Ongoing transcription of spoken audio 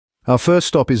Our first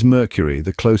stop is Mercury,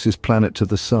 the closest planet to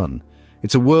the Sun.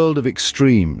 It's a world of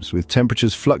extremes, with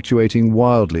temperatures fluctuating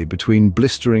wildly between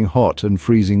blistering hot and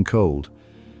freezing cold.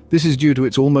 This is due to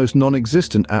its almost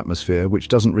non-existent atmosphere, which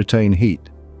doesn't retain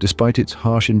heat. Despite its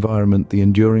harsh environment, the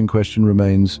enduring question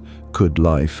remains, could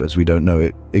life, as we don't know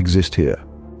it, exist here?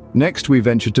 Next, we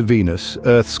venture to Venus,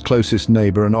 Earth's closest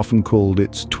neighbor and often called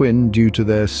its twin due to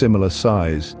their similar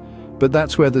size. But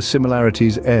that's where the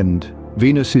similarities end.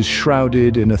 Venus is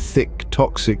shrouded in a thick,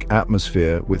 toxic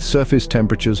atmosphere with surface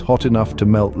temperatures hot enough to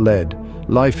melt lead.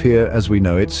 Life here, as we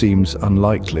know it, seems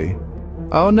unlikely.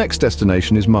 Our next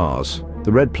destination is Mars,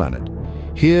 the red planet.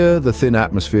 Here, the thin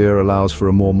atmosphere allows for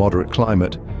a more moderate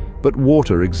climate, but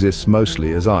water exists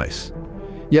mostly as ice.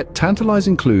 Yet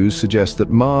tantalizing clues suggest that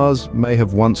Mars may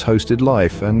have once hosted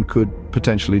life and could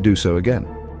potentially do so again.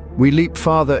 We leap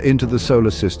farther into the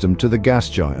solar system to the gas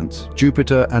giants,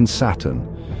 Jupiter and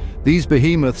Saturn. These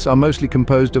behemoths are mostly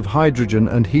composed of hydrogen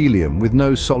and helium with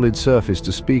no solid surface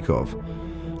to speak of.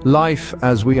 Life,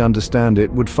 as we understand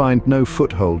it, would find no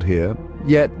foothold here,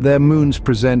 yet their moons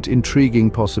present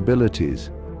intriguing possibilities.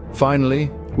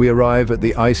 Finally, we arrive at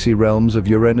the icy realms of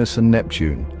Uranus and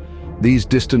Neptune. These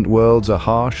distant worlds are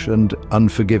harsh and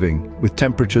unforgiving, with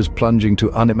temperatures plunging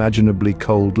to unimaginably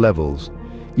cold levels.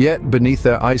 Yet, beneath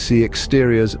their icy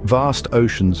exteriors, vast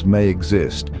oceans may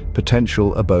exist,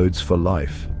 potential abodes for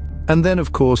life. And then,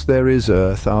 of course, there is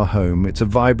Earth, our home. It's a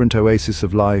vibrant oasis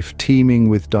of life, teeming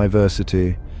with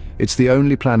diversity. It's the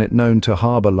only planet known to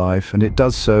harbor life, and it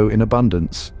does so in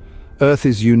abundance. Earth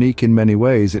is unique in many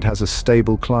ways. It has a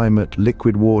stable climate,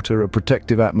 liquid water, a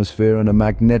protective atmosphere, and a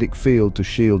magnetic field to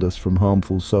shield us from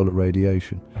harmful solar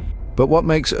radiation. But what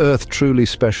makes Earth truly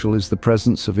special is the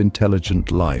presence of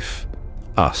intelligent life.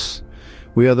 Us.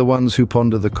 We are the ones who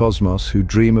ponder the cosmos, who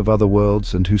dream of other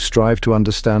worlds, and who strive to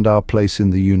understand our place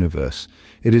in the universe.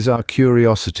 It is our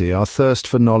curiosity, our thirst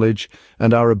for knowledge,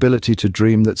 and our ability to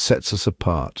dream that sets us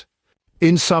apart.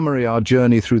 In summary, our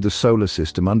journey through the solar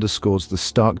system underscores the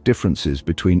stark differences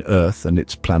between Earth and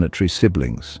its planetary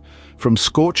siblings. From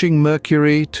scorching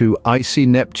Mercury to icy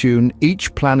Neptune,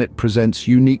 each planet presents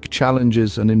unique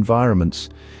challenges and environments,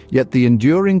 yet the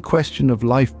enduring question of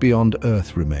life beyond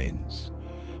Earth remains.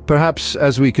 Perhaps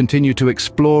as we continue to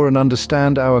explore and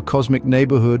understand our cosmic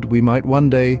neighborhood, we might one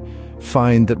day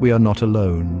find that we are not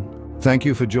alone. Thank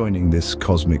you for joining this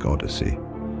cosmic odyssey.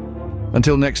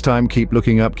 Until next time, keep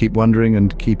looking up, keep wondering,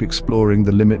 and keep exploring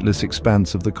the limitless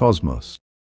expanse of the cosmos.